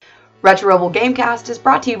Retro Rebel Gamecast is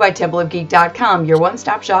brought to you by TempleofGeek.com, your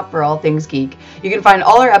one-stop shop for all things geek. You can find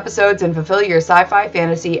all our episodes and fulfill your sci-fi,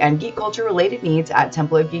 fantasy, and geek culture-related needs at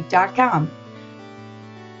TempleofGeek.com.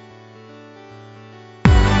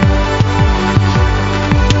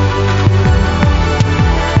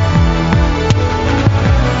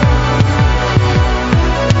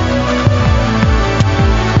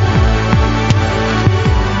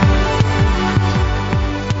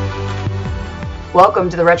 Welcome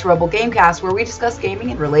to the Retro Rebel Gamecast, where we discuss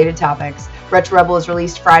gaming and related topics. Retro Rebel is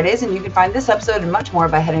released Fridays, and you can find this episode and much more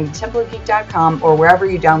by heading to TempleofGeek.com or wherever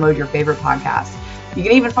you download your favorite podcasts. You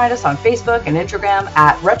can even find us on Facebook and Instagram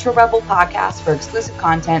at Retro Rebel Podcast for exclusive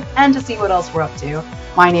content and to see what else we're up to.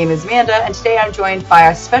 My name is Amanda, and today I'm joined by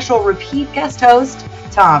a special repeat guest host,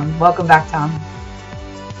 Tom. Welcome back, Tom.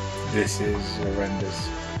 This is horrendous.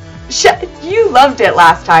 You loved it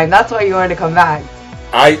last time. That's why you wanted to come back.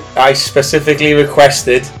 I specifically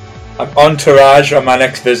requested an entourage on my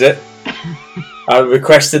next visit. I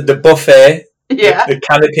requested the buffet, the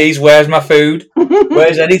canopies. Where's my food?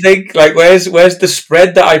 Where's anything? Like, where's the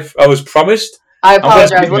spread that I was promised? I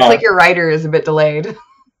apologize. Looks like your writer is a bit delayed.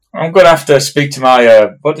 I'm going to have to speak to my,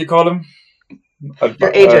 what do you call him?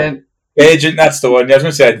 Your agent. Agent, that's the one. I was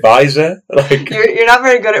going to say advisor. Like, you're not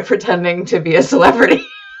very good at pretending to be a celebrity.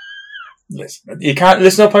 Listen, you can't.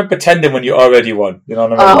 There's no point pretending when you already won. You know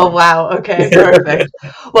what I mean? Oh wow! Okay, perfect.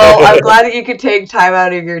 Well, I'm glad that you could take time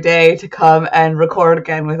out of your day to come and record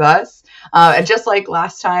again with us. And just like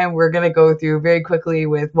last time, we're gonna go through very quickly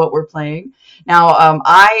with what we're playing. Now,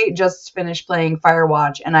 I just finished playing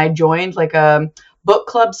Firewatch, and I joined like a book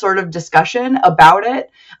club sort of discussion about it.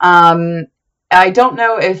 I don't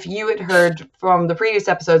know if you had heard from the previous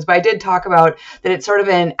episodes, but I did talk about that it's sort of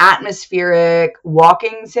an atmospheric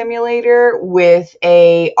walking simulator with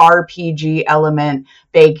a RPG element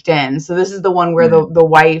baked in. So this is the one where the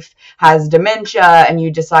wife has dementia and you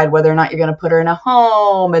decide whether or not you're going to put her in a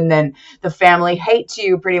home, and then the family hates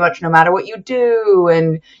you pretty much no matter what you do,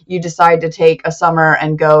 and you decide to take a summer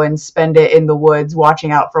and go and spend it in the woods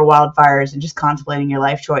watching out for wildfires and just contemplating your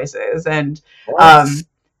life choices. And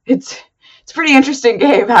it's a pretty interesting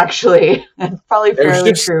game, actually, and probably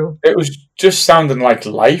fairly true. It was just sounding like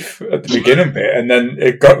life at the beginning bit, and then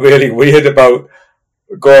it got really weird about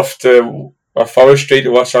go off to a forestry to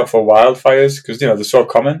watch out for wildfires, because, they're so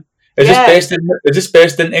common. Is this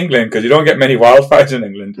based in England? Because you don't get many wildfires in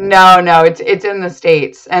England. No, it's in the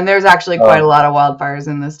States, and there's actually quite a lot of wildfires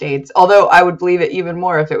in the States. Although I would believe it even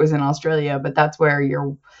more if it was in Australia, but that's where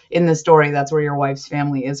in the story, that's where your wife's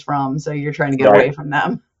family is from, so you're trying to get away from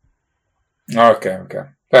them. Okay.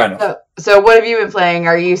 Fair enough. So what have you been playing?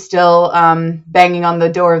 Are you still banging on the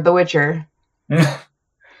door of The Witcher?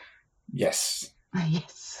 Yes.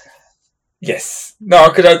 Yes. No,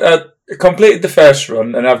 because I completed the first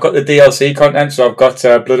run, and I've got the DLC content, so I've got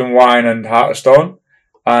Blood and Wine and Heart of Stone,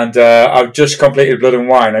 and I've just completed Blood and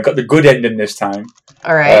Wine. I got the good ending this time.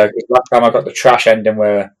 All right. Last time I got the trash ending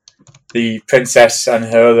where the princess and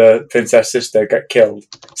her other princess sister get killed.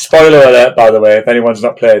 Spoiler alert, by the way, if anyone's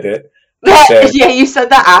not played it. Yeah, you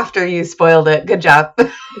said that after you spoiled it. Good job.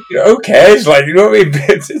 Who cares? Like, you know what I mean?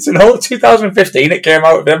 It's an old 2015. It came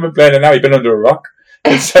out. If you haven't been playing it now, you've been under a rock.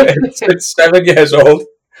 It's 7 years old,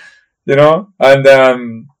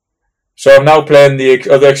 and so I'm now playing the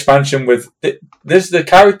other expansion with the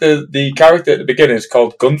character. The character at the beginning is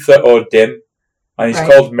called Gunther Odin, and he's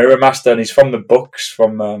called Mirror Master, and he's from the books,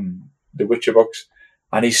 from the Witcher books,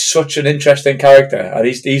 and he's such an interesting character, and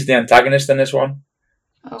he's the antagonist in this one.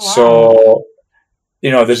 Oh, wow. So,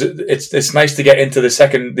 it's nice to get into the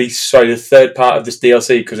third part of this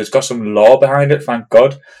DLC, because it's got some lore behind it, thank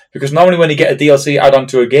God. Because normally when you get a DLC add-on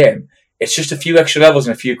to a game, it's just a few extra levels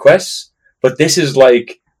and a few quests. But this is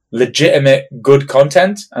like legitimate good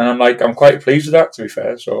content, and I'm quite pleased with that, to be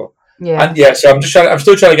fair. So so I'm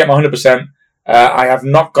still trying to get my 100%. I have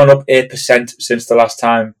not gone up 8% since the last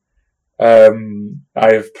time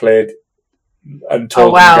I have played.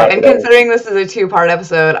 Oh wow, and considering this is a 2-part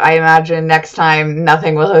episode, I imagine next time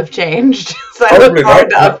nothing will have changed. So I look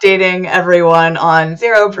forward to updating everyone on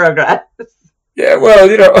zero progress. Yeah, well,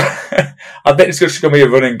 I bet it's just going to be a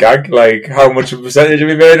running gag, like how much of a percentage have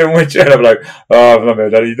we made in which, and I'm like, I've not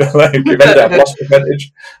made any, like, you better have lost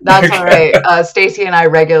percentage. That's all right. Stacey and I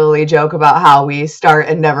regularly joke about how we start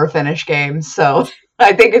and never finish games, so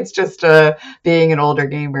I think it's just being an older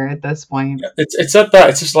gamer at this point. It's not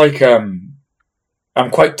that, it's just like, I'm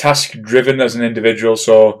quite task-driven as an individual,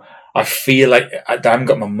 so I feel like I haven't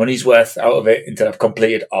got my money's worth out of it until I've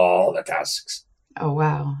completed all the tasks. Oh,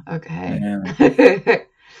 wow. Okay. Yeah.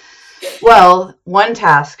 Well, one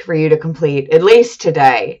task for you to complete, at least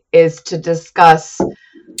today, is to discuss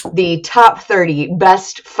the top 30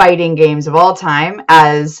 best fighting games of all time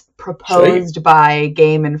as proposed by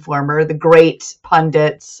Game Informer, the great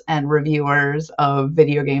pundits and reviewers of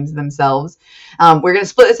video games themselves. We're going to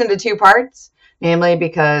split this into two parts, namely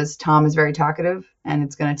because Tom is very talkative and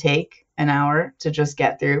it's going to take an hour to just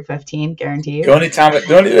get through 15, guarantee you.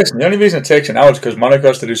 The only reason it takes an hour is because Monica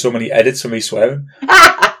has to do so many edits of me swearing.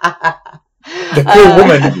 The poor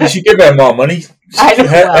woman, you should give her more money. I know.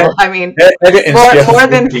 Well, I mean, more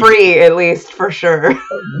than free, at least, for sure.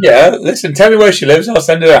 Yeah, listen, tell me where she lives. I'll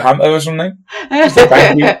send her a hamper or something.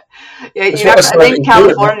 Thank you. Yeah, I think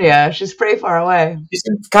California. She's pretty far away. She's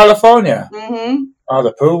in California? Mm-hmm. Oh,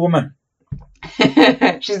 the poor woman.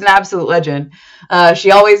 She's an absolute legend.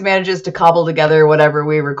 She always manages to cobble together whatever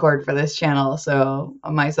we record for this channel. So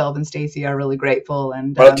myself and Stacey are really grateful.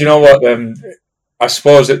 And well, do you know what? I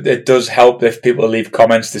suppose it does help if people leave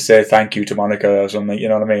comments to say thank you to Monica or something. You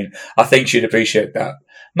know what I mean? I think she'd appreciate that.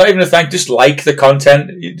 Not even a thank, just like the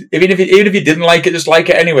content. Even if you didn't like it, just like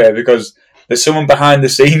it anyway, because there's someone behind the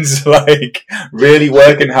scenes like really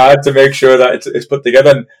working hard to make sure that it's put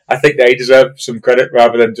together. And I think they deserve some credit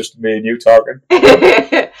rather than just me and you talking.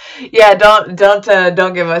 Yeah,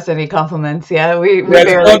 don't give us any compliments. Yeah, we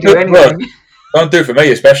barely do anything. Don't do it for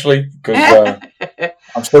me, especially because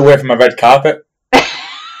I'm still waiting for my red carpet.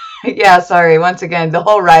 Yeah, sorry. Once again, the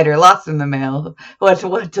whole rider lost in the mail. What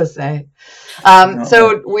to say?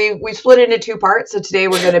 So we split into two parts. So today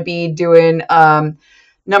we're going to be doing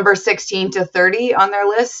number 16 to 30 on their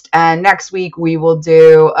list, and next week we will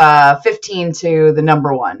do 15 to the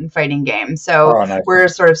number one fighting game. So nice. We're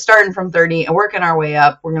sort of starting from 30 and working our way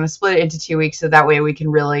up. We're going to split it into 2 weeks so that way we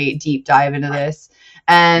can really deep dive into this.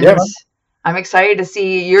 And yeah, I'm excited to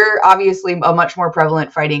see. You're obviously a much more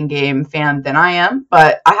prevalent fighting game fan than I am,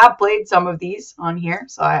 but I have played some of these on here,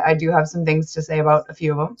 so I do have some things to say about a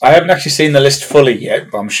few of them. I haven't actually seen the list fully yet,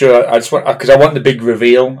 but I'm sure I just want, because I want the big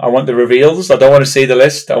reveal. I want the reveals. I don't want to see the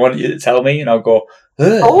list. I want you to tell me, and I'll go.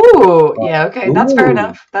 Oh, yeah, okay. Ooh. That's fair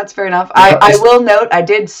enough. That's fair enough. I will note, I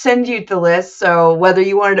did send you the list, so whether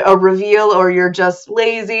you wanted a reveal or you're just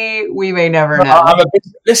lazy, we may never know.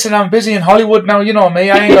 Listen, I'm busy in Hollywood now. You know me.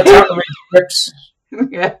 I ain't got time to read scripts.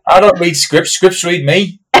 Yeah. I don't read scripts. Scripts read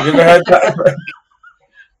me. Have you ever heard that?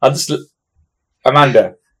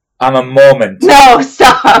 Amanda, I'm a moment. No,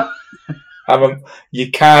 stop. You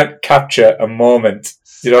can't capture a moment.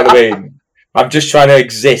 Stop. You know what I mean? I'm just trying to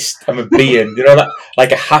exist. I'm a being. You know that?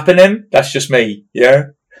 Like a happening? That's just me. Yeah?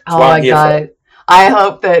 That's oh my God. I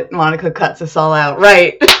hope that Monica cuts us all out.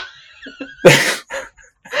 Right.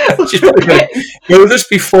 It'll just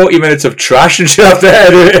be 40 minutes of trash and she'll have to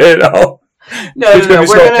edit it all. No.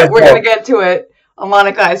 We're gonna get to it. Oh,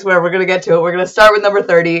 Monica, I swear, we're going to get to it. We're going to start with number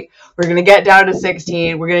 30. We're going to get down to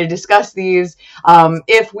 16. We're going to discuss these.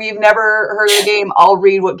 If we've never heard of the game, I'll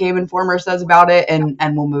read what Game Informer says about it, and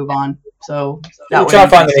we'll move on. So we'll try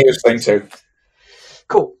to find the news thing too.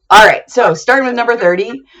 Cool. All right. So starting with number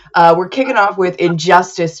 30, we're kicking off with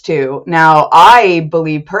Injustice 2. Now, I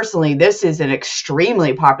believe personally this is an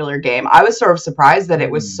extremely popular game. I was sort of surprised that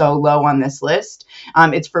it was so low on this list.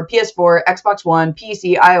 It's for PS4, Xbox One,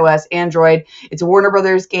 PC, iOS, Android. It's a Warner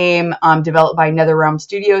Brothers game developed by NetherRealm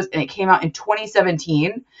Studios, and it came out in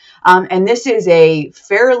 2017. And this is a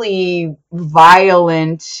fairly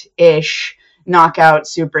violent-ish knockout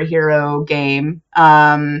superhero game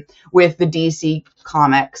with the DC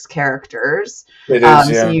Comics characters. It is, yeah.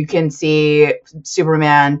 So you can see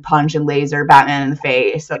Superman punch and laser Batman in the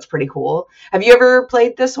face. That's pretty cool. Have you ever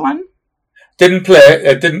played this one? Didn't play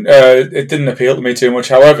it. It didn't appeal to me too much.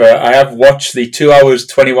 However, I have watched the 2 hours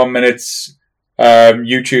 21 minutes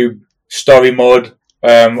YouTube story mode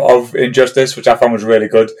of Injustice, which I found was really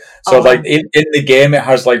good. So like in the game, it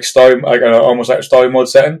has like story, like almost like a story mode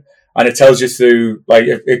setting. And it tells you through, like,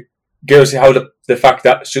 it gives you how the fact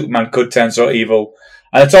that Superman could turn so evil.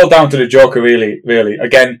 And it's all down to the Joker, really, really.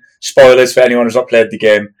 Again, spoilers for anyone who's not played the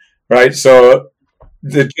game, right? So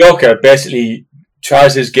the Joker basically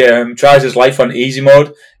tries his life on easy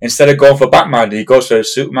mode. Instead of going for Batman, he goes for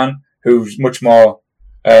Superman, who's much more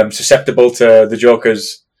susceptible to the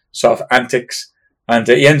Joker's sort of antics. And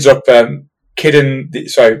he ends up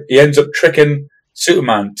tricking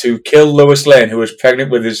Superman to kill Lois Lane, who was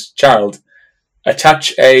pregnant with his child,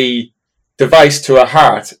 attach a device to her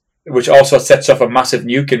heart, which also sets off a massive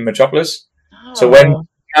nuke in Metropolis. Oh. So when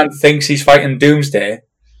Superman thinks he's fighting Doomsday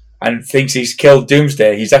and thinks he's killed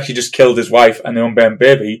Doomsday, he's actually just killed his wife and the unborn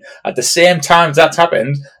baby. At the same time that's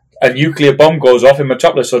happened, a nuclear bomb goes off in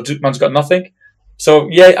Metropolis, so Superman's got nothing. So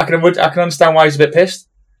yeah, I can understand why he's a bit pissed.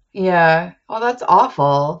 Yeah. Oh, that's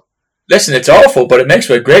awful. Listen, it's awful, but it makes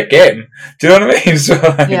for a great game. Do you know what I mean? So,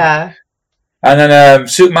 yeah. And then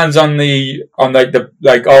Superman's on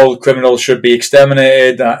like all criminals should be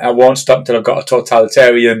exterminated. I won't stop until I've got a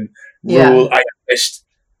totalitarian rule. I missed.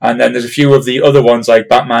 And then there's a few of the other ones like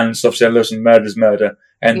Batman and stuff saying, "Listen, murder's murder."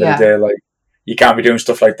 End of the day, like you can't be doing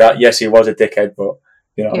stuff like that. Yes, he was a dickhead, but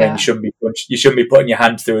you know, what I mean, you shouldn't be putting your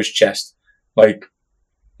hand through his chest, like,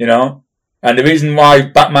 you know. And the reason why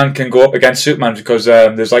Batman can go up against Superman is because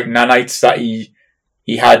there's like nanites that he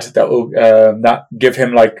had that will that give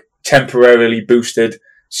him like temporarily boosted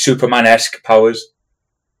Superman-esque powers.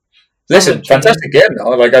 Listen, fantastic game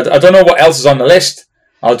though. Like I don't know what else is on the list.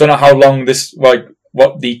 I don't know how long this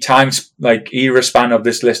what the time era span of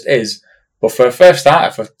this list is. But for a first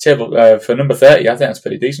starter, for number 30, I think that's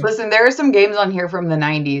pretty decent. Listen, there are some games on here from the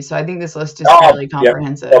 90s, so I think this list is fairly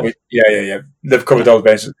comprehensive. Yeah. They've covered all the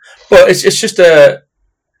bases. But it's just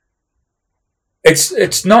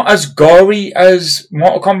it's not as gory as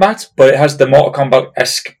Mortal Kombat, but it has the Mortal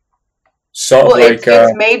Kombat-esque sort of like...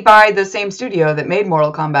 It's made by the same studio that made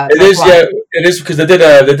Mortal Kombat. It is because they did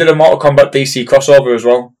a Mortal Kombat DC crossover as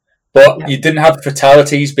well. But you didn't have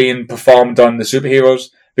fatalities being performed on the superheroes,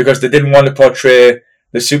 because they didn't want to portray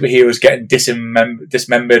the superheroes getting dismembered and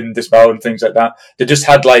dismembered and things like that. They just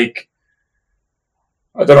had like,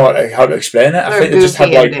 I don't know how to explain it. I think they just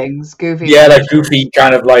had like goofy, like goofy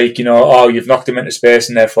kind of like, you know, oh, you've knocked him into space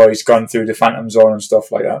and therefore he's gone through the Phantom Zone and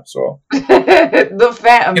stuff like that. So the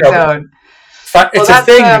Phantom Zone. It's a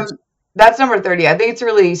thing. That's number 30. I think it's a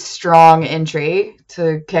really strong entry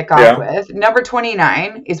to kick off with. Number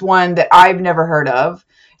 29 is one that I've never heard of.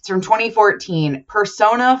 It's from 2014,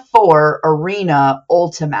 Persona 4 Arena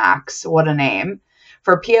Ultimax. What a name.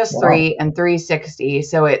 For PS3 and 360,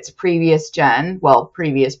 so it's previous gen.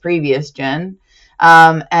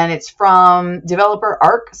 And it's from developer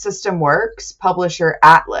Arc System Works, publisher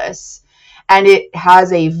Atlas. And it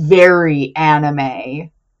has a very anime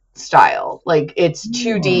style. Like, it's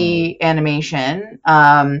 2D animation.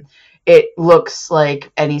 It looks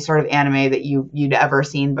like any sort of anime that you'd ever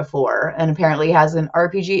seen before, and apparently has an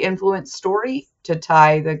RPG-influenced story to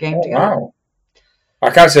tie the game together. Wow. I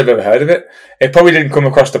can't say I've ever heard of it. It probably didn't come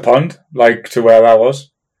across the pond, like, to where I was.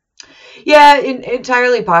 Yeah,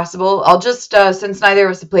 entirely possible. I'll just, since neither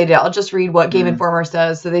of us have played it, I'll just read what Game Informer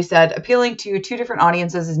says. So they said, appealing to two different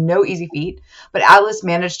audiences is no easy feat, but Atlas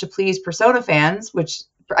managed to please Persona fans, which...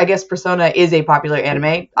 I guess Persona is a popular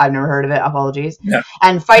anime. I've never heard of it. Apologies. Yeah.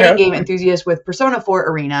 And fighting game enthusiasts with Persona 4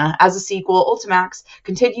 Arena. As a sequel, Ultimax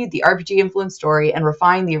continued the RPG-influenced story and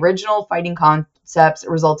refined the original fighting concepts,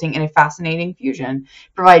 resulting in a fascinating fusion.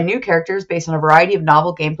 Provide new characters based on a variety of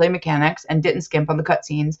novel gameplay mechanics and didn't skimp on the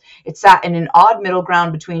cutscenes. It sat in an odd middle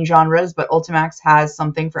ground between genres, but Ultimax has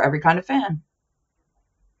something for every kind of fan.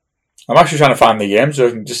 I'm actually trying to find the game so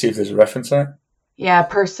I can just see if there's a reference in it. Yeah,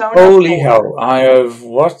 Persona. Holy 4. Hell! I have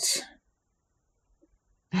what?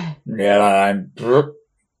 Yeah, I'm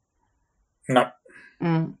no.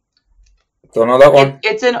 Don't know that one.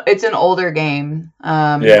 It's an older game.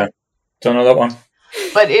 Yeah, don't know that one.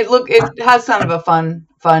 But it has kind of a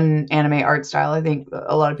fun anime art style. I think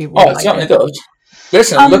a lot of people. Oh, it certainly does.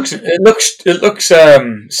 Listen, it looks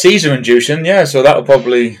Caesar inducing. Yeah, so that'll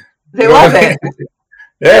probably. They love it.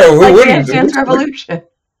 Yeah, who wouldn't? Dance Revolution.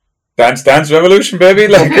 Dance Revolution, baby.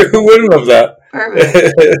 Like, who wouldn't love that?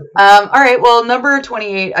 Perfect. All right. Well, number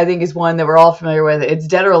 28, I think, is one that we're all familiar with. It's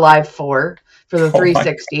Dead or Alive 4 for the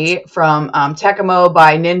 360 from Tecmo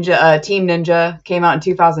by Team Ninja. Came out in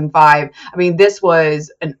 2005. I mean, this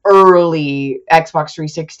was an early Xbox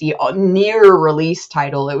 360 near release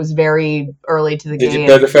title. It was very early to the game. Did you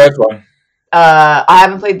play the first one? I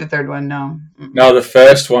haven't played the third one, no. No, the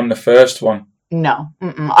first one. No.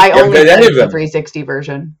 I only played the 360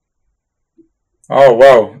 version. Oh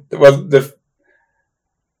wow! Well,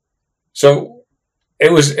 so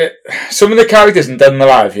it was some of the characters in Dead and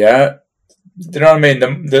Alive. Yeah, do you know what I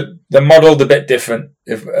mean? They're modelled a bit different.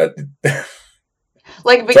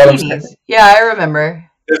 Like bikinis. Yeah, I remember.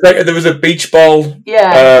 There was a beach ball.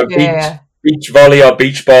 Beach volley or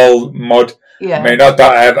beach ball mod. Yeah. I mean, not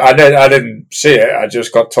that I didn't see it. I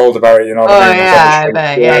just got told about it. You know what I mean? Yeah, I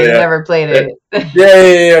bet. Yeah, you never played it.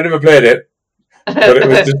 Yeah, I never played it. But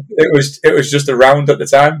it was just around at the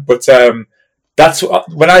time. But that's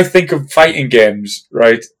when I think of fighting games,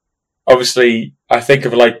 right? Obviously, I think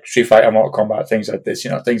of like Street Fighter, Mortal Kombat, things like this. You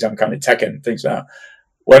know, things I'm kind of Tekken, things like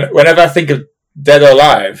that. Whenever I think of Dead or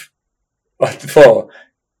Alive, like before,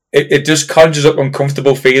 it just conjures up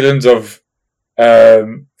uncomfortable feelings of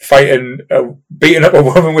fighting, beating up a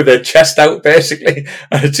woman with her chest out, basically.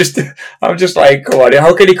 And I'm just like, come on,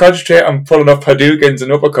 how can you concentrate on pulling up Hadoukens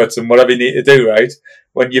and uppercuts and whatever you need to do, right?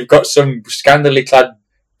 When you've got some scantily clad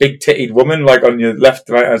big titted woman like on your left,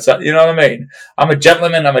 right, and side. You know what I mean? I'm a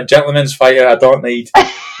gentleman. I'm a gentleman's fighter. I don't need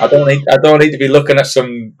to be looking at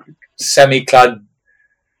some semi-clad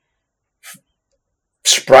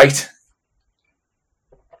sprite.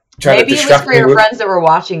 Maybe it was for your friends that were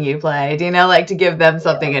watching you play. Do you know, like to give them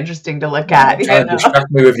something interesting to look at? Trying to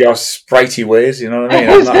distract me with your spritey ways. You know what I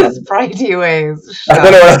mean? Spritey ways. I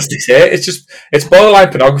don't know what else to say. It's borderline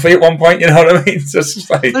pornography at one point. You know what I mean? So it's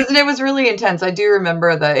just like... Listen, it was really intense. I do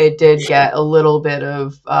remember that it did get a little bit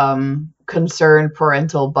of concerned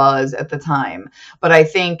parental buzz at the time, but I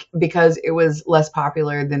think because it was less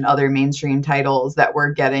popular than other mainstream titles that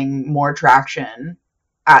were getting more traction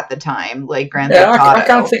at the time, like Grand Theft Auto. I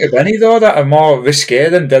can't think of any though that are more risque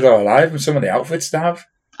than Dead or Alive and some of the outfits they have.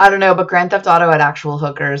 I don't know, but Grand Theft Auto had actual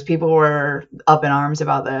hookers. People were up in arms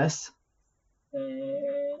about this.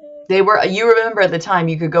 They were. You remember at the time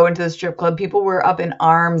you could go into the strip club. People were up in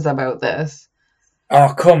arms about this.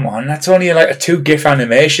 Oh, come on. That's only like a 2 GIF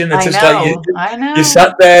animation. It's I know. You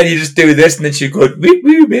sat there and you just do this and then she goes, wee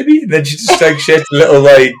wee, baby. And then she just like shakes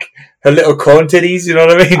her little corn titties, you know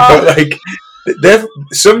what I mean? Oh. But like,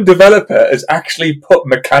 some developer has actually put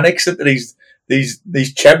mechanics into these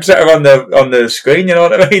chebs that are on the screen, you know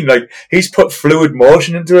what I mean? Like, he's put fluid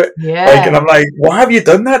motion into it. Yeah. Like, and I'm like, why have you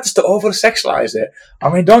done that just to over-sexualize it? I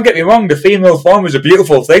mean, don't get me wrong, the female form is a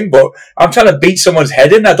beautiful thing, but I'm trying to beat someone's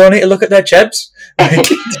head in. I don't need to look at their chebs. Like,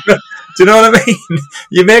 do you know what I mean?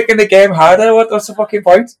 You're making the game harder. What's the fucking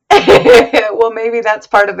point? Well, maybe that's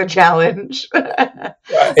part of the challenge.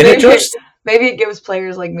 Maybe it gives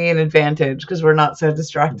players like me an advantage because we're not so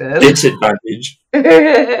distracted. Disadvantage.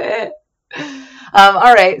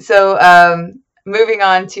 All right, so moving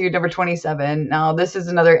on to number 27. Now, this is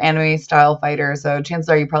another anime-style fighter, so chances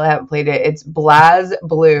are you probably haven't played it. It's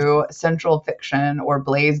BlazBlue Central Fiction, or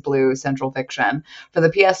BlazBlue Central Fiction, for the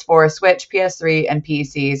PS4, Switch, PS3, and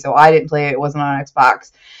PC. So I didn't play it. It wasn't on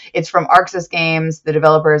Xbox. It's from ArcSys Games. The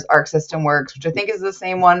developer is Arc System Works, which I think is the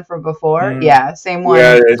same one from before. Yeah, same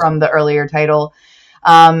one from the earlier title.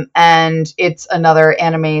 And it's another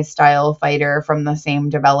anime-style fighter from the same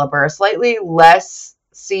developer. Slightly less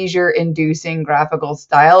seizure-inducing graphical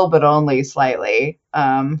style, but only slightly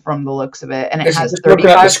from the looks of it. And it has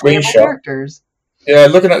 35 playable characters. Yeah,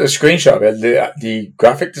 looking at the screenshot of it, the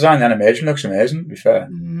graphic design, the animation looks amazing, to be fair.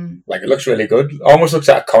 Mm-hmm. Like, it looks really good. Almost looks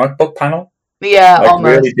like a comic book panel. Yeah, like,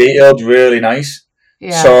 almost. Really detailed, really nice.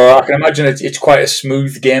 Yeah. So I can imagine it's quite a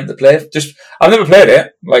smooth game to play. I've never played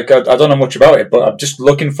it. Like, I don't know much about it, but I'm just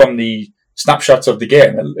looking from the snapshots of the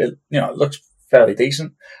game. It looks fairly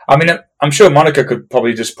decent. I mean, I'm sure Monica could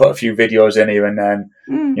probably just put a few videos in here and then,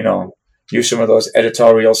 use some of those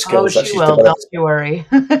editorial skills that she's developed. Don't you worry.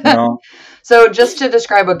 So just to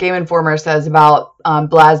describe what Game Informer says about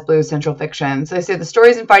BlazBlue Central Fiction. So they say the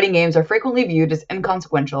stories in fighting games are frequently viewed as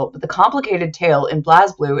inconsequential, but the complicated tale in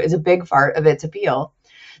BlazBlue is a big part of its appeal.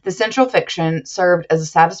 The Central Fiction served as a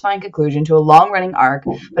satisfying conclusion to a long-running arc,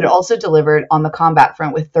 but it also delivered on the combat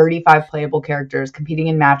front with 35 playable characters competing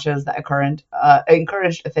in matches that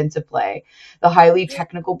encouraged offensive play. The highly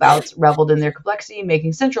technical bouts reveled in their complexity,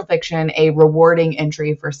 making Central Fiction a rewarding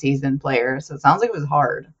entry for seasoned players. So it sounds like it was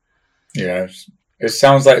hard. Yeah, it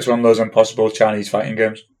sounds like it's one of those impossible Chinese fighting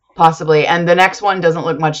games. Possibly. And the next one doesn't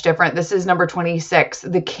look much different. This is number 26,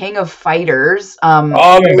 The King of Fighters. I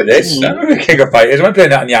remember this. I remember King of Fighters. I went playing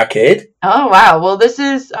that in the arcade. Oh, wow. Well, this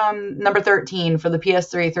is number 13 for the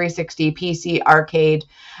PS3, 360, PC arcade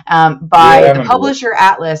by the publisher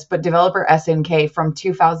Atlas, but developer SNK from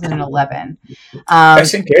 2011.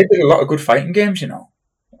 SNK did a lot of good fighting games,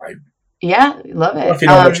 Yeah, love it. I don't know if you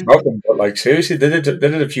know much about them, but like seriously, they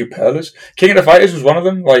did a few pearlers. King of the Fighters was one of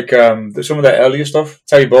them. Like some of their earlier stuff.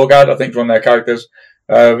 Terry Bogard, I think, was one of their characters.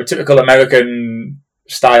 The typical American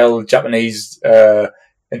style Japanese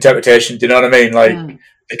interpretation. Do you know what I mean? Like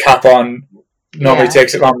the cap on, normally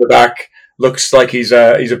takes it around the back. Looks like he's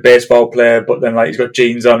a baseball player, but then like he's got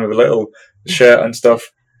jeans on with a little shirt and stuff.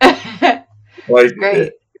 Like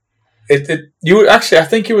great. I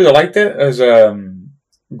think you would have liked it as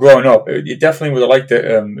growing up. You definitely would have liked it.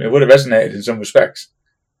 It would have resonated in some respects,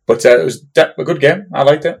 but it was a good game. I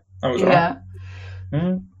liked it. That was right.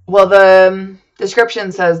 Well, the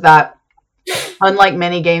description says that unlike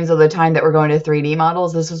many games of the time that were going to 3D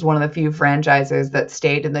models, this was one of the few franchises that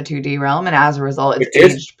stayed in the 2D realm, and as a result, it's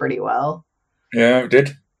aged pretty well. Yeah, it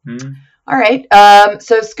did. All right,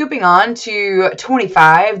 so scooping on to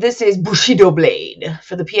 25, this is Bushido Blade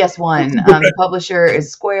for the PS1. The publisher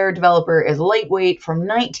is Square, developer is Lightweight from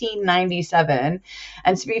 1997.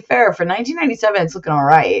 And to be fair, for 1997, it's looking all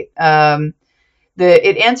right.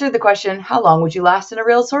 It answered the question, how long would you last in a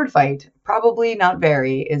real sword fight? Probably not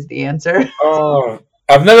very, is the answer. Oh,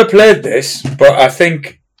 I've never played this, but I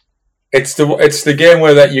think it's the game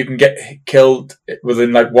where that you can get killed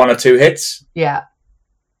within like 1 or 2 hits. Yeah.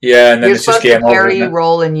 Yeah, and then You're it's just supposed game to parry, over.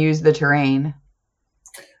 roll, and use the terrain.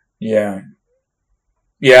 Yeah.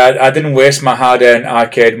 Yeah, I didn't waste my hard-earned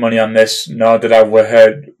arcade money on this, nor did I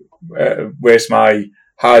waste my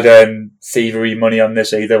hard-earned thievery money on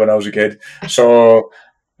this either when I was a kid. So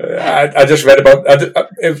I just read about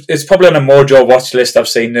it's probably on a Mojo watch list. I've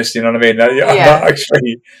seen this, you know what I mean?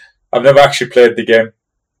 I've never actually played the game,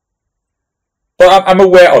 but I'm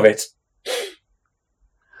aware of it.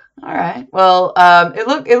 All right. Well,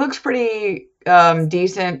 it looks pretty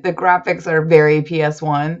decent. The graphics are very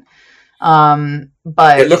PS1.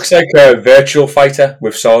 But it looks like a Virtual Fighter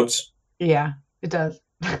with swords. Yeah, it does.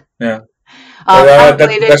 Yeah. I haven't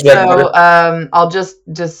played it, so I'll just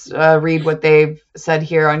read what they've said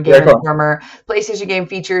here on Game Informer. PlayStation game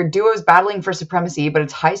featured duos battling for supremacy, but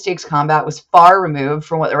its high-stakes combat was far removed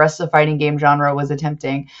from what the rest of the fighting game genre was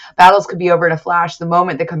attempting. Battles could be over in a flash the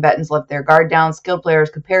moment the combatants let their guard down. Skilled players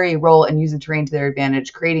could parry, roll, and use the terrain to their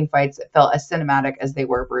advantage, creating fights that felt as cinematic as they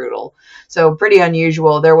were brutal. So pretty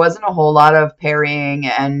unusual. There wasn't a whole lot of parrying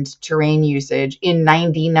and terrain usage in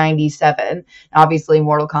 1997. Obviously,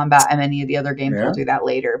 Mortal Kombat and many of the other games will do that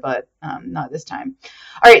later, but not this time.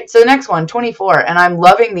 All right, so the next one, 24, and I'm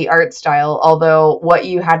loving the art style, although what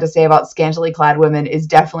you had to say about scantily clad women is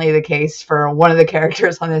definitely the case for one of the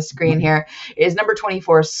characters on this screen here, is number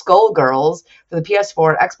 24, Skullgirls, for the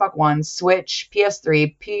PS4, Xbox One, Switch,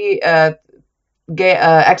 PS3,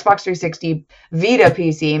 Xbox 360, Vita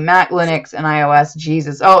PC, Mac, Linux, and iOS.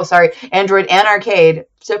 Jesus. Oh, sorry. Android and arcade.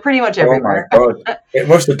 So pretty much everywhere. Oh my god. It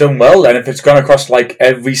must have done well then if it's gone across like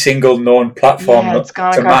every single known platform. Yeah, it's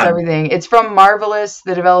gone across everything. It's from Marvelous.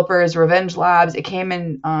 The developer is Revenge Labs. It came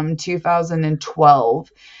in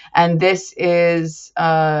 2012. And this is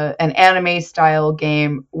an anime style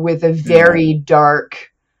game with a very dark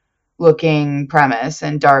looking premise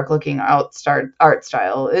and dark looking art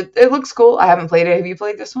style. It looks cool. I haven't played it. Have you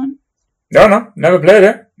played this one? No, never played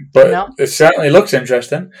it, but it certainly looks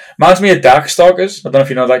interesting. Reminds me of Darkstalkers. I don't know if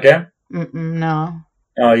you know that game. No.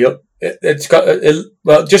 It's got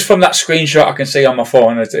well, just from that screenshot I can see on my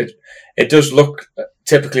phone, it does look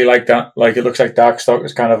typically like that. Like it looks like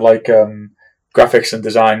Darkstalkers, kind of like graphics and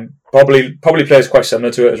design. Probably plays quite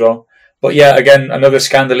similar to it as well. But yeah, again, another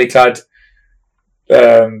scantily clad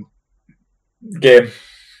game.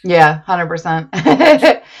 Yeah,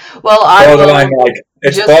 100%. Well,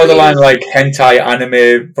 it's borderline like hentai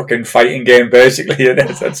anime fucking fighting game, basically.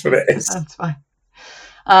 That's what it is. That's fine.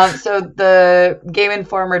 So the Game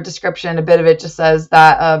Informer description, a bit of it just says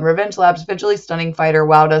that Revenge Labs' visually stunning fighter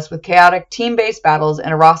wowed us with chaotic team-based battles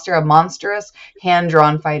and a roster of monstrous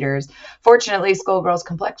hand-drawn fighters. Fortunately, Skullgirls'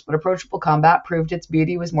 complex but approachable combat proved its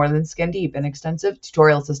beauty was more than skin deep. An extensive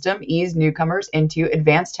tutorial system eased newcomers into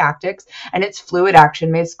advanced tactics, and its fluid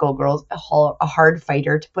action made Skullgirls a hard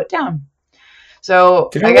fighter to put down. So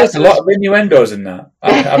do you know there's a lot of innuendos in that?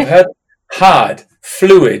 I've heard hard,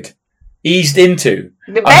 fluid, eased into.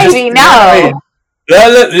 The baby, no.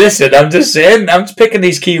 Listen, I'm just saying. I'm just picking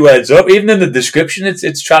these keywords up. Even in the description,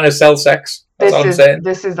 it's trying to sell sex. That's all I'm saying.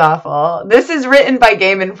 This is awful. This is written by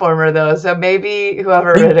Game Informer, though, so maybe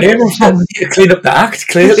whoever wrote it was to clean up the act,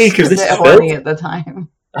 clearly, because this is horny at the time.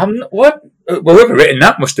 What? Whoever written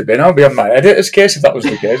that must have been. I'll be on my editor's case if that was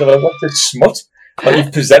the case. I'm like, what's this smut? Like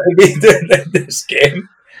you've presented me in this game.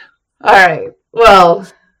 All right. Well.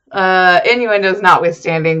 Innuendos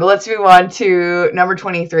notwithstanding, let's move on to number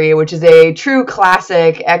 23, which is a true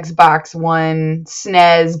classic Xbox One,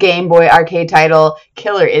 SNES, Game Boy arcade title,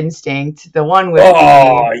 Killer Instinct, the one with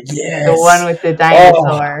the one with the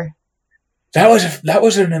dinosaur. That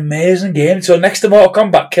was an amazing game. So next to Mortal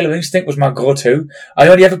Kombat, Killer Instinct was my go-to. I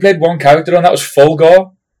only ever played one character on that, was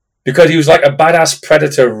Fulgore, because he was like a badass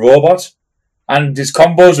predator robot, and his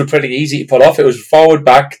combos were pretty easy to pull off. It was forward,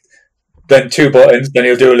 back, then 2 buttons, then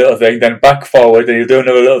he'll do a little thing, then back forward, then he'll do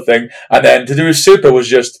another little thing, and then to do his super was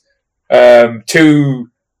just 2,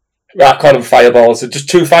 I call them fireballs, just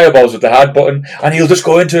 2 fireballs with the hard button, and he'll just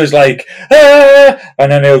go into his like, and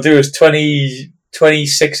then he'll do his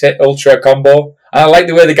 26 hit ultra combo, and I like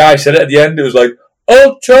the way the guy said it at the end. It was like,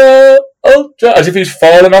 ultra, as if he's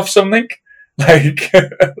falling off something, like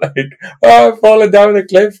falling down a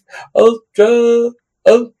cliff, ultra.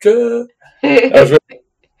 That was really,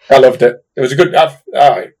 I loved it. It was a good.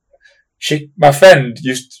 My friend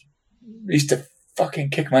used to fucking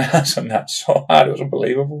kick my ass on that so hard. It was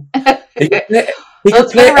unbelievable.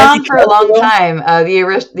 It's been around for a long time.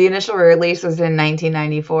 The initial release was in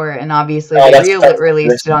 1994, and obviously they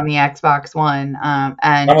released it on the Xbox One. And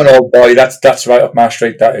I'm an old boy. That's right up my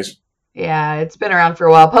street. That is. Yeah, it's been around for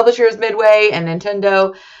a while. Publisher is Midway and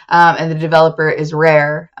Nintendo, and the developer is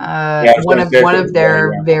Rare. Yeah, I was One going to of say if one it of was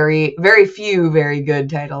Rare, their yeah. very few very good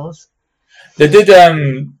titles. They did.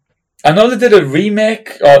 I know they did a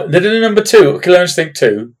remake, or they did a number 2, Killer Instinct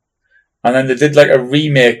 2, and then they did like a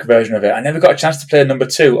remake version of it. I never got a chance to play number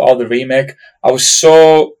 2 or the remake. I was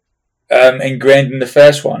so ingrained in the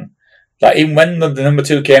first one that even when the number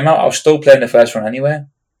 2 came out, I was still playing the first one anyway.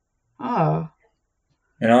 Oh,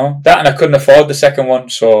 You know that, and I couldn't afford the second one,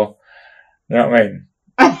 so you know what I mean.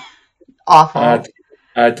 awful. I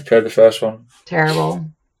had to play the first one. Terrible.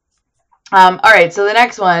 All right, so the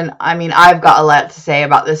next one, I mean, I've got a lot to say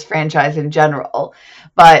about this franchise in general,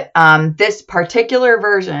 but this particular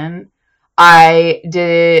version, I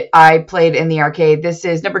played in the arcade. This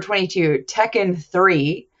is number 22, Tekken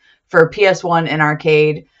 3 for PS1 and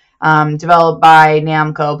arcade, developed by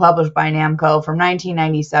Namco, published by Namco from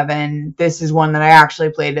 1997. This is one that I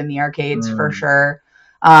actually played in the arcades for sure.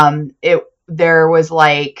 There was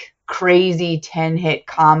like crazy 10-hit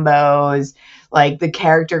combos. Like, the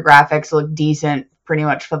character graphics looked decent pretty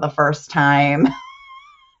much for the first time.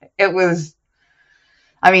 It was,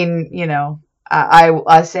 I mean, you know,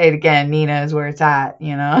 I say it again, Nina is where it's at,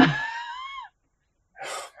 you know?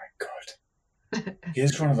 Oh my god.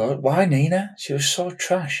 Here's one of those. Why Nina? She was so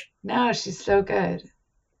trash. No, she's so good.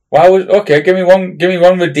 Okay, give me one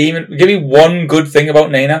redeeming, give me one good thing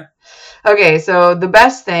about Nina. Okay, so the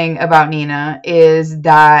best thing about Nina is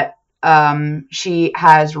that she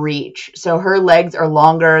has reach. So her legs are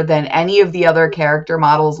longer than any of the other character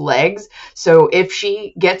models' legs. So if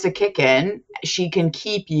she gets a kick in, she can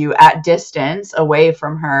keep you at distance away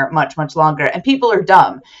from her much, much longer. And people are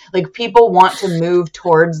dumb. Like, people want to move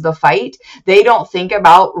towards the fight. They don't think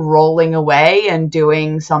about rolling away and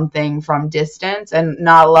doing something from distance. And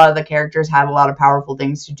not a lot of the characters have a lot of powerful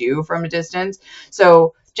things to do from a distance.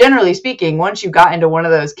 So generally speaking, once you got into one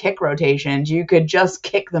of those kick rotations, you could just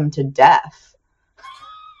kick them to death.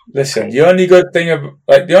 Listen, the only good thing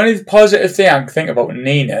the only positive thing I can think about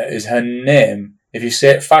Nina is her name. If you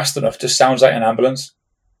say it fast enough, just sounds like an ambulance.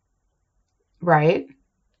 Right.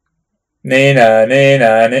 Nina.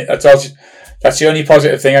 That's the only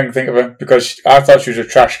positive thing I can think of her, because I thought she was a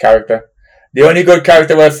trash character. The only good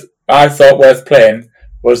character I thought worth playing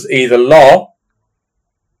was either Law,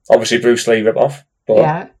 obviously Bruce Lee ripoff. But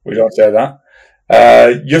yeah. We don't say that.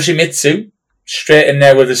 Yoshimitsu, straight in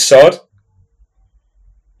there with his sword.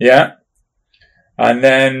 Yeah. And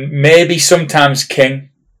then maybe sometimes King.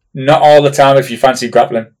 Not all the time if you fancy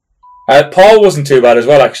grappling. Paul wasn't too bad as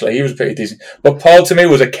well, actually. He was pretty decent. But Paul, to me,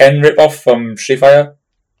 was a Ken ripoff from Street Fighter.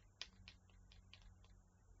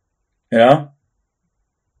 You know?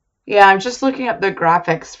 Yeah, I'm just looking up the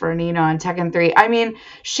graphics for Nina on Tekken 3. I mean,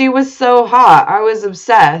 she was so hot. I was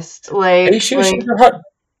obsessed. Like, are you sure she was hot?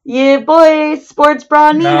 Yeah, boy, sports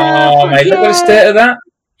bra Nina. No, mate, look at the state of that.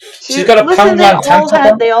 She's got a Poundland tank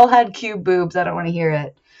top on. They all had cube boobs. I don't want to hear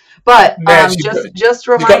it. But just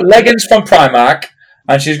remind she's got leggings from Primark,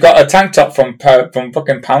 and she's got a tank top from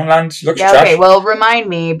fucking Poundland. She looks trash. Okay, well, remind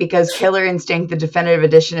me, because Killer Instinct, the Definitive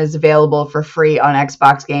Edition, is available for free on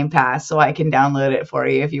Xbox Game Pass, so I can download it for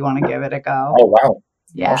you if you want to give it a go. Oh, wow.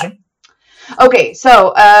 Yeah. Awesome. Okay,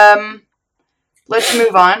 so let's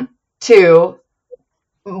move on to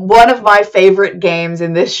one of my favorite games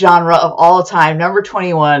in this genre of all time, number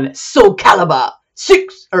 21, Soul Calibur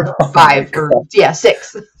 6 or 5 or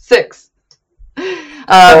 6. This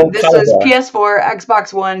was PS4,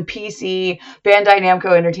 Xbox One, PC, Bandai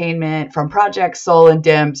Namco Entertainment from Project Soul and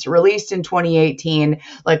Dimps, released in 2018.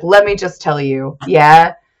 Like, let me just tell you,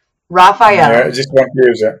 Raphael. Yeah, just won't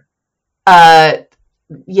use it.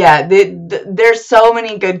 There's so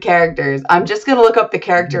many good characters. I'm just gonna look up the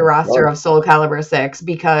character roster of Soul Calibur 6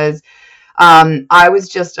 because I was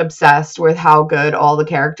just obsessed with how good all the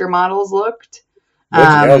character models looked.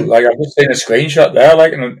 Like, I've just seen a screenshot there.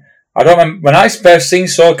 Like, I don't remember when I first seen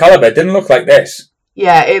Soul Calibur, it didn't look like this.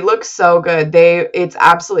 Yeah, it looks so good. It's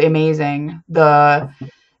absolutely amazing. The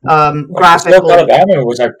graphical. Soul Calibur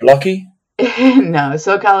was like blocky. No,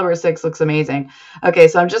 Soul Calibur 6 looks amazing. Okay,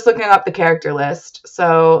 so I'm just looking up the character list.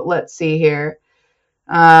 So let's see here.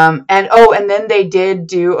 And then they did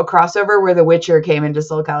do a crossover where The Witcher came into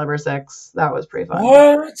Soul Calibur 6. That was pretty fun.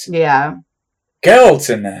 What? Yeah. Geralt's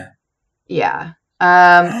in there. Yeah.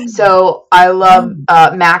 So I love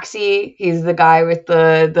Maxi. He's the guy with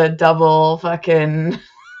the double fucking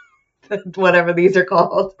whatever these are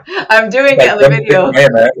called. I'm doing it in the video.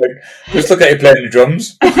 Just look at you playing the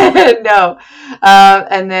drums. No.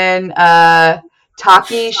 And then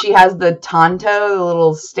Taki, she has the Tanto, the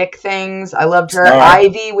little stick things. I loved her. Alright.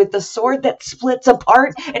 Ivy with the sword that splits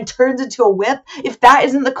apart and turns into a whip. If that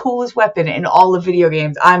isn't the coolest weapon in all of video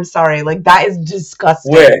games, I'm sorry. Like, that is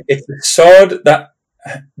disgusting. Wait, it's a sword that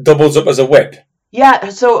doubles up as a whip. Yeah,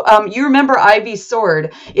 so you remember Ivy's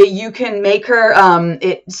sword. You can make her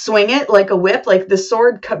swing it like a whip. Like, the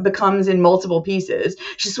sword becomes in multiple pieces.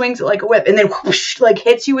 She swings it like a whip and then whoosh, like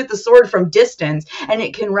hits you with the sword from distance, and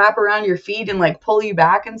it can wrap around your feet and like pull you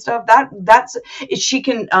back and stuff. That's she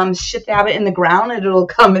can stab it in the ground and it'll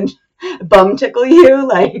come and bum tickle you.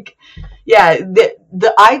 Like, yeah,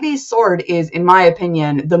 the Ivy sword is, in my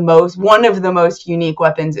opinion, one of the most unique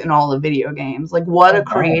weapons in all of video games. Like, what a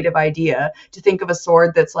creative idea to think of a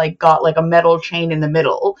sword that's like got like a metal chain in the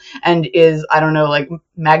middle and is, I don't know, like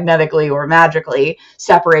magnetically or magically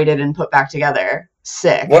separated and put back together.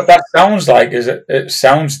 Sick. What that sounds like is it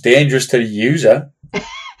sounds dangerous to the user.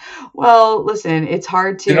 Well, listen, it's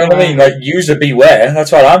hard to. You know what I mean? Like, user beware.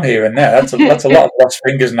 That's what I'm hearing there. That's a lot of lost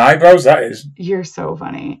fingers and eyebrows. That is. You're so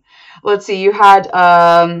funny. Let's see. You had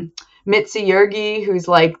Mitsuyogi, who's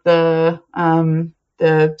like the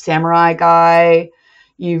samurai guy.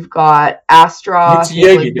 You've got Astra, who's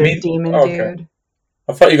like the demon dude.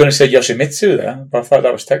 I thought you were going to say Yoshimitsu there, but I thought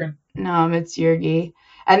that was Tekken. No, Mitsuyogi.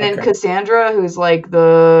 And then Cassandra, who's like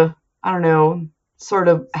the, I don't know, sort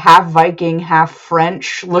of half Viking, half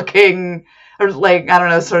French looking, or like, I don't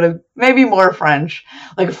know, sort of maybe more French,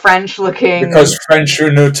 like French looking. Because French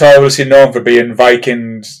are notoriously known for being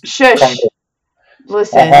Vikings. Shush.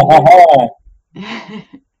 Listen.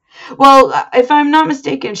 Well, if I'm not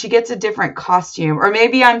mistaken, she gets a different costume. Or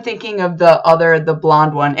maybe I'm thinking of the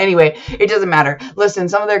blonde one. Anyway, it doesn't matter. Listen,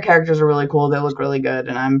 some of their characters are really cool. They look really good,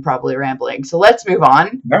 and I'm probably rambling. So let's move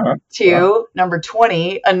on to number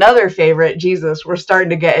 20, another favorite. Jesus, we're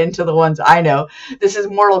starting to get into the ones I know. This is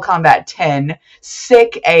Mortal Kombat 10.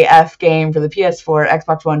 Sick AF game for the PS4,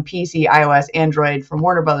 Xbox One, PC, iOS, Android, from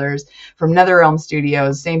Warner Brothers, from NetherRealm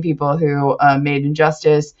Studios, same people who made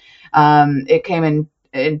Injustice. It came in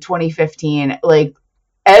 2015. Like,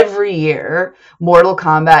 every year Mortal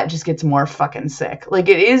Kombat just gets more fucking sick. Like,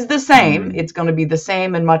 it is the same. It's going to be the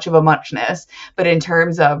same and much of a muchness, but in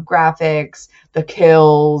terms of graphics, the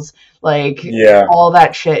kills, like all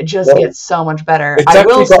that shit just gets so much better. It's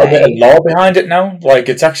actually got a bit of lore behind it now. Like,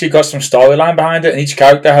 it's actually got some storyline behind it, and each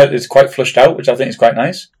character is quite fleshed out, which I think is quite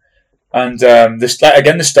nice. And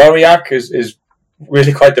the story arc is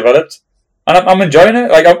really quite developed. And I'm enjoying it.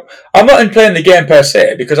 Like, I'm not in playing the game per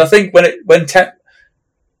se, because I think when 10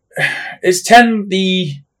 is 10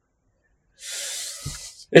 the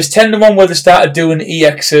one where they started doing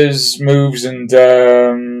EX's moves and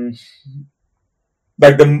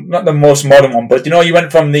like not the most modern one, but you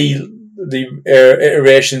went from the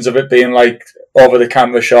iterations of it being like over the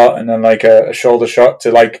camera shot and then like a shoulder shot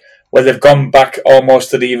to like where they've gone back almost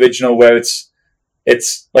to the original where it's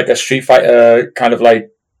like a Street Fighter kind of like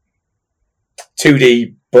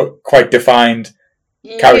 2D but quite defined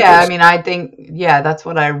characters. Yeah, I mean, I think that's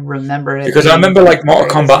what I remember. Because I remember like Mortal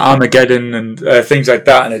Kombat Armageddon and things like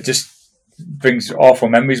that, and it just brings awful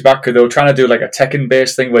memories back. Because they were trying to do like a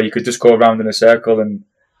Tekken-based thing where you could just go around in a circle and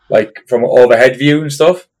like from an overhead view and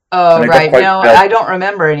stuff. Oh, right. No, I don't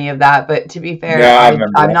remember any of that. But to be fair,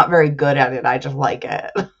 I'm not very good at it. I just like it.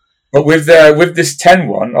 But with this 10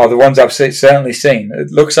 one, or the ones I've certainly seen, it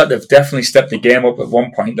looks like they've definitely stepped the game up at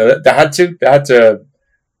one point. They had to.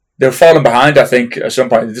 They were falling behind, I think, at some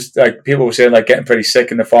point. Just like people were saying, like getting pretty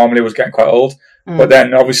sick, and the formula was getting quite old. But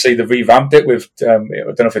then, obviously, they revamped it with I don't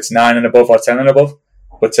know if it's 9 and above or 10 and above,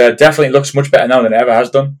 but definitely looks much better now than it ever has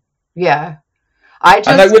done. Yeah, go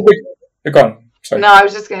on. Sorry. No, I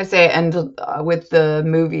was just gonna say, and with the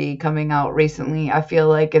movie coming out recently, I feel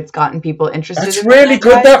like it's gotten people interested. It's really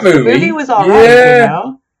good. That movie. The movie was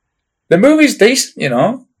alright. The movie's decent.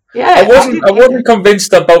 Yeah, I wasn't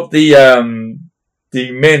convinced about the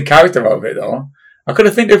main character of it though. I could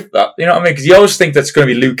have think of that. You know what I mean? Because you always think that's going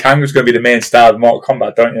to be Liu Kang who's going to be the main star of Mortal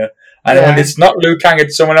Kombat, don't you? And when it's not Liu Kang,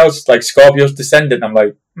 it's someone else, like Scorpio's descendant. I'm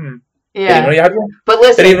like, Yeah, didn't know you had one. But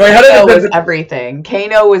listen, Kano was everything.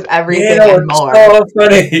 Kano was everything and more. So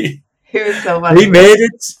funny. He was so funny. He made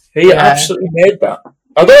it. He absolutely made that.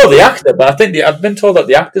 I don't know the actor, but I think I've been told that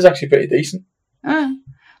the actor's actually pretty decent.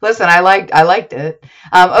 Listen, I liked it.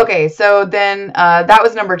 Okay, so then that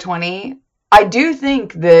was number 20. I do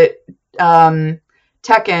think that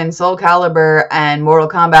Tekken, Soul Calibur, and Mortal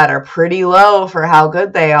Kombat are pretty low for how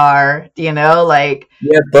good they are. Like.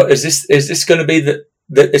 Yeah, but is this going to be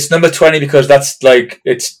it's number 20 because that's like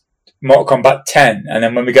it's Mortal Kombat 10, and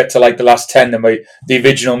then when we get to like the last 10, then the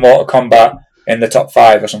original Mortal Kombat in the top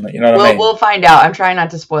 5 or something. You know what I mean? We'll find out. I'm trying not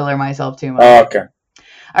to spoiler myself too much. Oh, okay.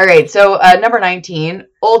 All right, so number 19,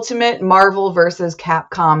 Ultimate Marvel vs.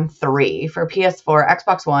 Capcom 3 for PS4,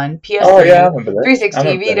 Xbox One, PS3,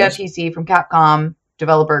 360, Vita, PC from Capcom,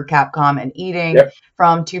 developer Capcom, and Eating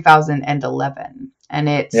from 2011. And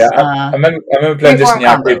it's I remember playing this in the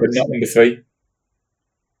arcade, but not number 3.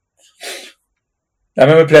 I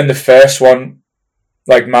remember playing the first one,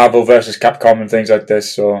 like Marvel versus Capcom and things like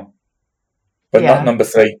this. So, but not number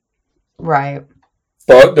 3. Right.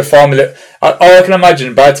 But the formula, all I can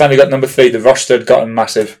imagine, by the time you got number 3, the roster had gotten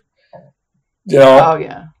massive. You know? Oh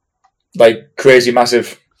yeah. Like crazy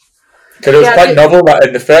massive. Because it was quite novel that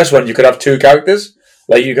in the first one you could have 2 characters.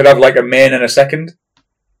 Like you could have like a main and a second.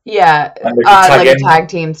 Yeah, like a tag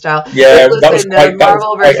team style. Yeah, listen, the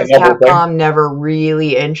Marvel vs. Capcom never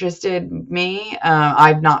really interested me.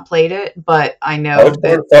 I've not played it, but I know.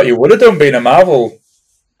 I thought you would have done being a Marvel.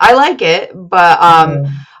 I like it, but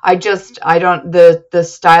I don't the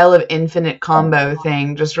style of infinite combo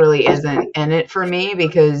thing just really isn't in it for me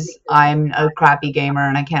because I'm a crappy gamer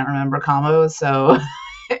and I can't remember combos, so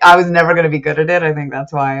I was never going to be good at it. I think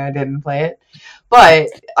that's why I didn't play it. But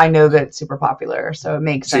I know that it's super popular, so it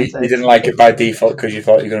makes sense. You didn't like it by default because you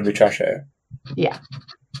thought you were going to be trash at it? Yeah.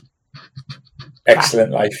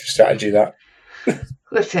 Excellent life strategy, that.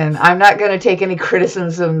 Listen, I'm not going to take any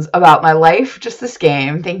criticisms about my life, just this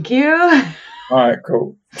game. Thank you. All right,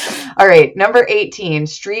 cool. All right, number 18,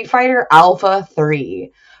 Street Fighter Alpha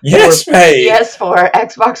 3. Yes, mate. PS4,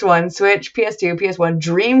 Xbox One, Switch, PS2, PS1,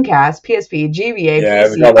 Dreamcast, PSP, GBA,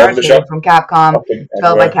 PC, arcade from Capcom,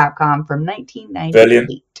 developed by Capcom from 1998.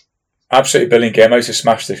 Brilliant. Absolutely brilliant game. I used to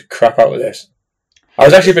smash the crap out of this. I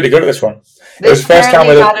was actually pretty good at this one. It was the first time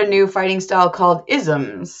we had a new fighting style called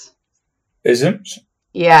Isms. Isms?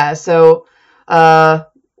 Yeah, so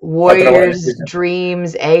Warriors,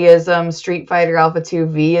 Dreams, A-ism, Street Fighter Alpha 2,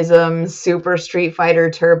 V-ism, Super Street Fighter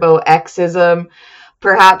Turbo X-ism.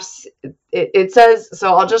 Perhaps it says,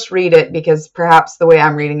 so I'll just read it because perhaps the way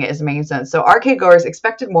I'm reading it is making sense. So arcade goers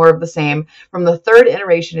expected more of the same from the third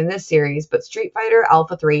iteration in this series, but Street Fighter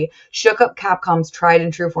Alpha 3 shook up Capcom's tried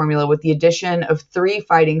and true formula with the addition of 3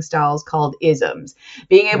 fighting styles called isms.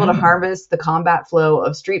 Being able to harvest the combat flow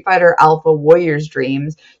of Street Fighter Alpha Warriors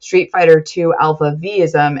Dreams, Street Fighter 2 Alpha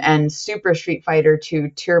V-ism, and Super Street Fighter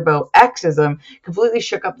 2 Turbo X-ism completely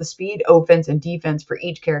shook up the speed, offense, and defense for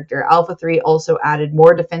each character. Alpha 3 also added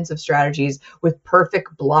more defensive strategies with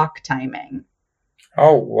perfect block timing.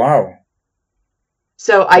 Oh, wow.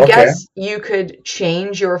 So I guess you could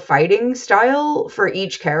change your fighting style for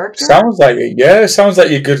each character? Sounds like it, yeah. It sounds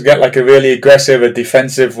like you could get like a really aggressive, a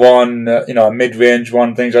defensive one, a mid-range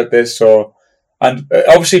one, things like this. So, and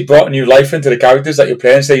obviously brought new life into the characters that you're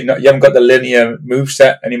playing. So you haven't got the linear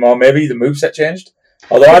moveset anymore. Maybe the moveset changed.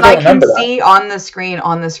 Although I don't remember that. I can see on the screen,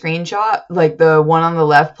 on the screenshot, like the one on the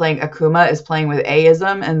left playing Akuma is playing with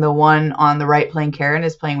A-ism, and the one on the right playing Karen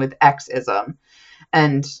is playing with X-ism.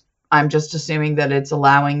 And I'm just assuming that it's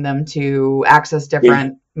allowing them to access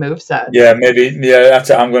different movesets. Yeah, maybe. Yeah, that's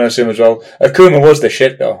what I'm going to assume as well. Akuma was the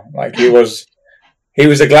shit, though. Like, he was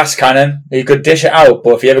a glass cannon. He could dish it out,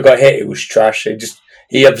 but if he ever got hit, it was trash.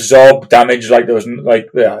 He absorbed damage like there was,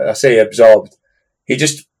 I say absorbed. You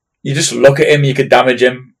just look at him, you could damage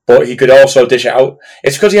him, but he could also dish it out.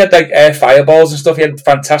 It's because he had like air fireballs and stuff. He had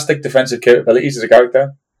fantastic defensive capabilities as a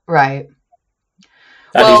character. Right.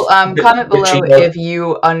 Well, comment below if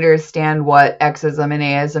you understand what X-ism and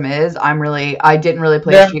A-ism is. I didn't really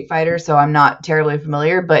play Street Fighter, so I'm not terribly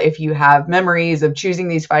familiar. But if you have memories of choosing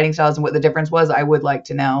these fighting styles and what the difference was, I would like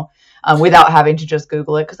to know without having to just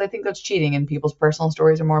Google it, because I think that's cheating and people's personal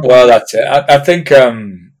stories are more important. Well, that's it. I think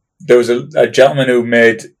there was a gentleman who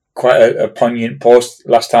made quite a poignant post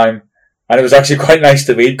last time, and it was actually quite nice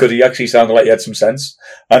to read because he actually sounded like he had some sense.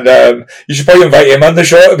 And you should probably invite him on the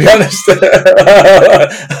show, to be honest.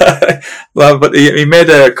 Well, but he made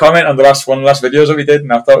a comment on the last videos that we did,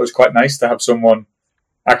 and I thought it was quite nice to have someone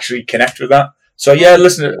actually connect with that. So yeah,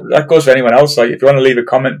 listen, that goes for anyone else. Like, if you want to leave a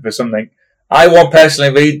comment for something, I won't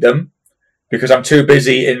personally read them because I'm too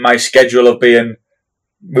busy in my schedule of being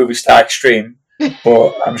Movie Star Extreme.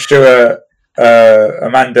 But I'm sure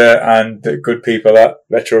Amanda and the good people at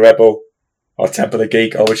Retro Rebel or Temple of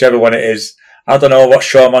Geek or whichever one it is, I don't know what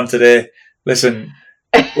show I'm on today. Listen,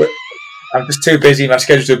 I'm just too busy. My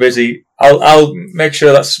schedule's too busy. I'll make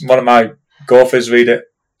sure that's one of my golfers read it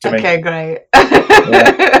to me. Okay, great.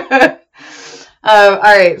 All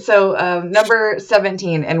right, so number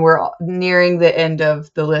 17, and we're nearing the end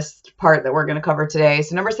of the list part that we're going to cover today.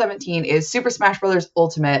 So number 17 is Super Smash Bros.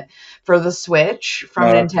 Ultimate for the Switch from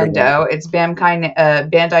Nintendo. It's Bandai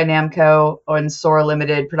Namco and Sora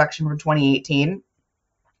Limited production from 2018.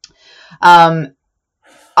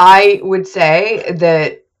 I would say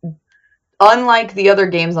that unlike the other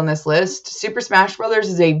games on this list, Super Smash Bros.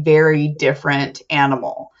 Is a very different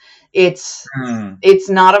animal. It's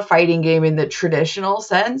not a fighting game in the traditional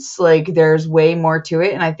sense. Like, there's way more to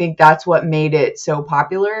it, and I think that's what made it so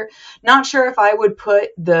popular. Not sure if I would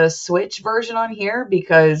put the Switch version on here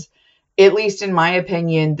because, at least in my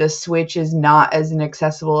opinion, the Switch is not as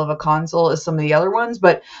inaccessible of a console as some of the other ones,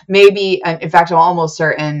 but maybe, in fact, I'm almost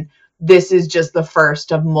certain this is just the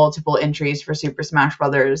first of multiple entries for Super Smash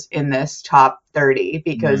Bros. In this top 30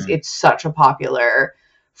 because it's such a popular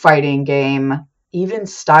fighting game. Even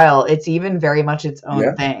style, it's even very much its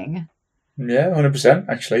own thing. Yeah, 100%,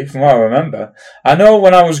 actually, from what I remember. I know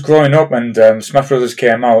when I was growing up and Smash Brothers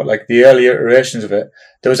came out, like the early iterations of it,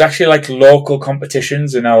 there was actually like local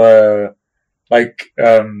competitions in our like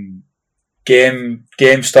game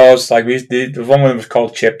stores. Like the one of them was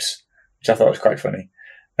called Chips, which I thought was quite funny.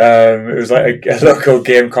 It was like a local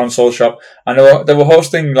game console shop. I know they were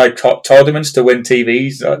hosting like tournaments to win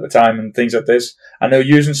TVs at the time and things like this. And they were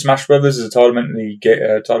using Smash Brothers as a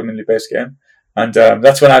tournamentally based game. And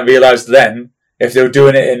that's when I realised then, if they were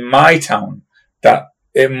doing it in my town, that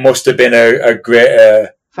it must have been a greater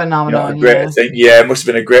phenomenon. Thing. Yeah, it must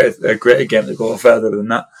have been a greater game to go further than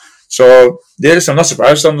that. So I'm not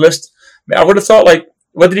surprised on the list. I would have thought, like,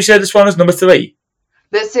 what did you say this one is, number 3?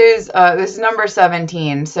 This is number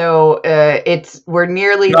 17, so we're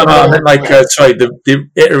nearly. The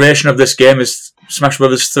iteration of this game is Smash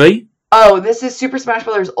Brothers 3. Oh, this is Super Smash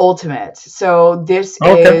Bros. Ultimate. So this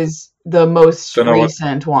is the most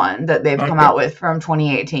recent one that they've come out with from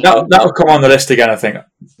 2018. That'll come on the list again, I think.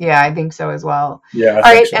 Yeah, I think so as well. Yeah. All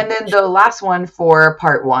right, so. And then the last one for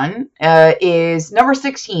part 1 is number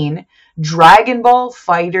 16. Dragon Ball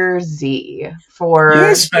Fighter Z for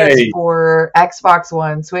Xbox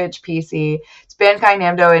One, Switch, PC. It's Bandai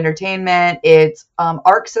Namco Entertainment. It's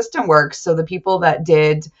Arc System Works, so the people that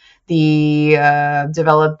did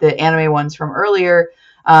developed the anime ones from earlier.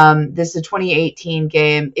 This is a 2018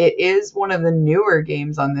 game. It is one of the newer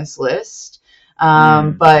games on this list,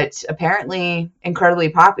 but apparently incredibly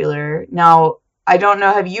popular. Now, I don't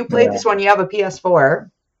know. Have you played this one? You have a PS4.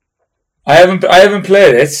 I haven't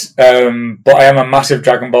played it, but I am a massive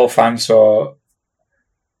Dragon Ball fan, so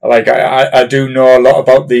like I do know a lot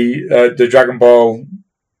about the Dragon Ball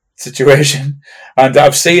situation, and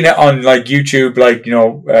I've seen it on like YouTube, like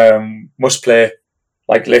must play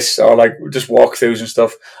like lists or like just walkthroughs and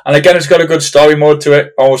stuff. And again, it's got a good story mode to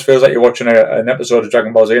it. Almost feels like you're watching an episode of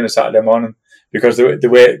Dragon Ball Z on a Saturday morning because the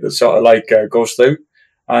way it sort of like goes through,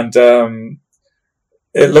 and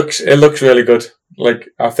it looks really good. Like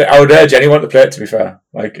I would urge anyone to play it. To be fair,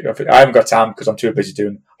 like I haven't got time because I'm too busy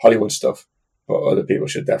doing Hollywood stuff, but other people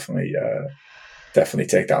should definitely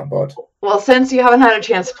take that on board. Well, since you haven't had a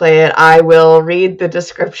chance to play it, I will read the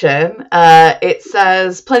description. It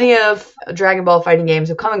says, plenty of Dragon Ball fighting games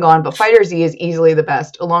have come and gone, but Fighter Z is easily the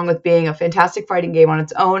best. Along with being a fantastic fighting game on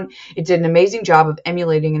its own, it did an amazing job of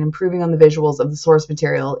emulating and improving on the visuals of the source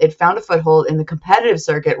material. It found a foothold in the competitive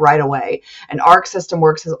circuit right away, and Arc System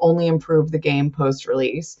Works has only improved the game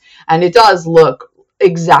post-release. And it does look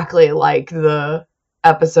exactly like the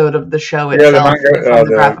episode of the show itself, from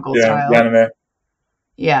the graphical style. The anime.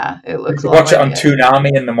 Yeah, it looks. You can watch it on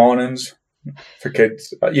Toonami in the mornings for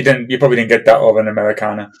kids. You probably didn't get that over in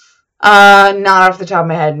Americana. Not off the top of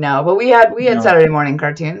my head, no. But we had Saturday morning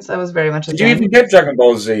cartoons. That was very much. Did you even get Dragon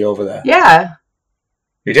Ball Z over there? Yeah.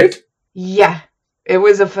 You did? Yeah, it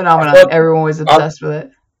was a phenomenon. Everyone was obsessed with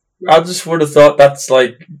it. I just would have thought that's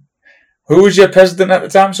like, who was your president at the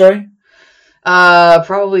time? Sorry.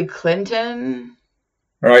 Probably Clinton.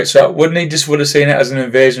 Right, so wouldn't he just would have seen it as an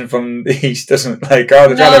invasion from the east? Doesn't they're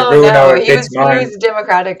trying to ruin our kids' mind. He was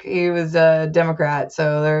Democratic. He was a Democrat,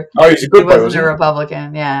 so he's a good boy, wasn't a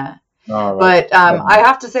Republican. Yeah. Oh, right. But I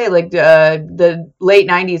have to say, like the late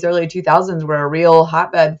 '90s, early 2000s were a real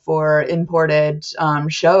hotbed for imported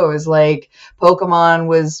shows. Like Pokemon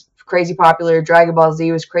was crazy popular. Dragon Ball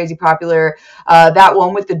Z was crazy popular. That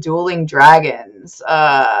one with the dueling dragons.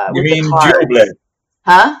 You mean Dual Blade?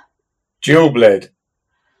 Huh? Dual Blade.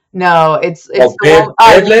 No, it's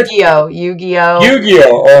Yu-Gi-Oh!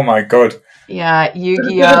 Yu-Gi-Oh! Oh my god. Yeah,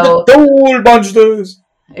 Yu-Gi-Oh! Duel Monsters.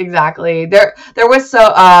 Exactly. There was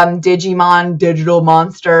Digimon, Digital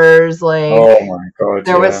Monsters. Like, oh my god.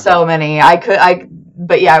 There was so many.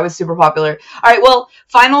 But yeah, it was super popular. All right, well,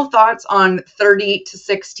 final thoughts on 30 to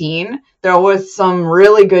 16. There was some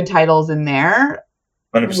really good titles in there.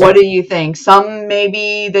 100%. What do you think? Some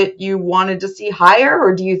maybe that you wanted to see higher,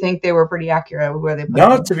 or do you think they were pretty accurate with where they put them?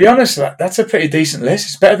 No, to be honest, that's a pretty decent list.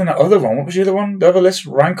 It's better than that other one. What was the other one? The other list?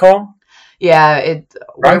 Rancor? Yeah, we're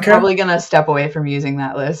Ranker? probably going to step away from using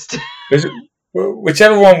that list.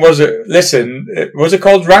 Whichever one was it? Listen, was it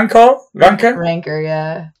called Rancor? Ranker? Ranker,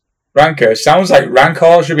 yeah. Rancor. Sounds like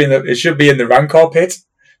Rancor should be in the Rancor pit,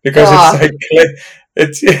 because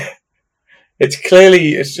it's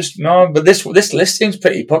clearly, it's just, no, but this list seems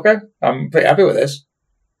pretty pucker. I'm pretty happy with this.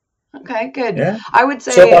 Okay, good. Yeah. I would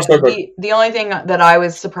say So far, so good. the only thing that I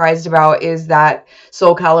was surprised about is that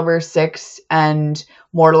Soul Calibur 6 and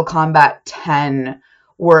Mortal Kombat 10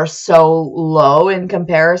 were so low in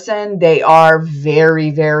comparison. They are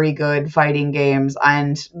very, very good fighting games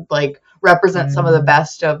and like represent some of the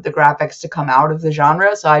best of the graphics to come out of the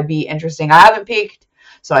genre. So I'd be interesting. I haven't peeked,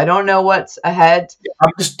 so I don't know what's ahead.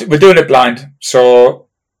 We're doing it blind. So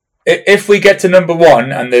if we get to number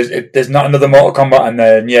 1 and there's not another Mortal Kombat, and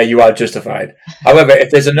then yeah, you are justified. However,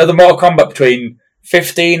 if there's another Mortal Kombat between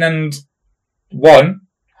 15 and 1,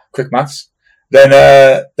 quick maths, then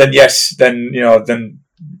yes, then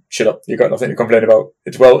shut up. You got nothing to complain about.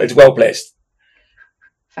 It's well placed.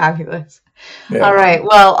 Fabulous. Yeah. All right.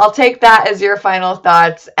 Well, I'll take that as your final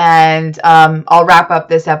thoughts, and I'll wrap up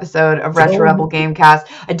this episode of Retro Rebel Gamecast.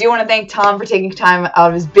 I do want to thank Tom for taking time out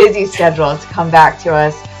of his busy schedule to come back to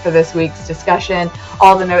us for this week's discussion.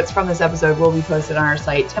 All the notes from this episode will be posted on our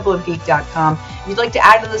site, templeofgeek.com. If you'd like to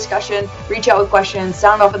add to the discussion, reach out with questions,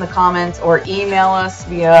 sound off in the comments, or email us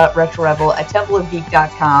via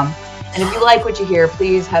retrorebel@templeofgeek.com. And if you like what you hear,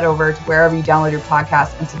 please head over to wherever you download your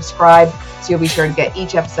podcast and subscribe, so you'll be sure to get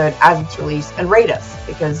each episode as it's released, and rate us,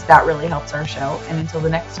 because that really helps our show. And until the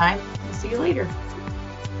next time, we'll see you later.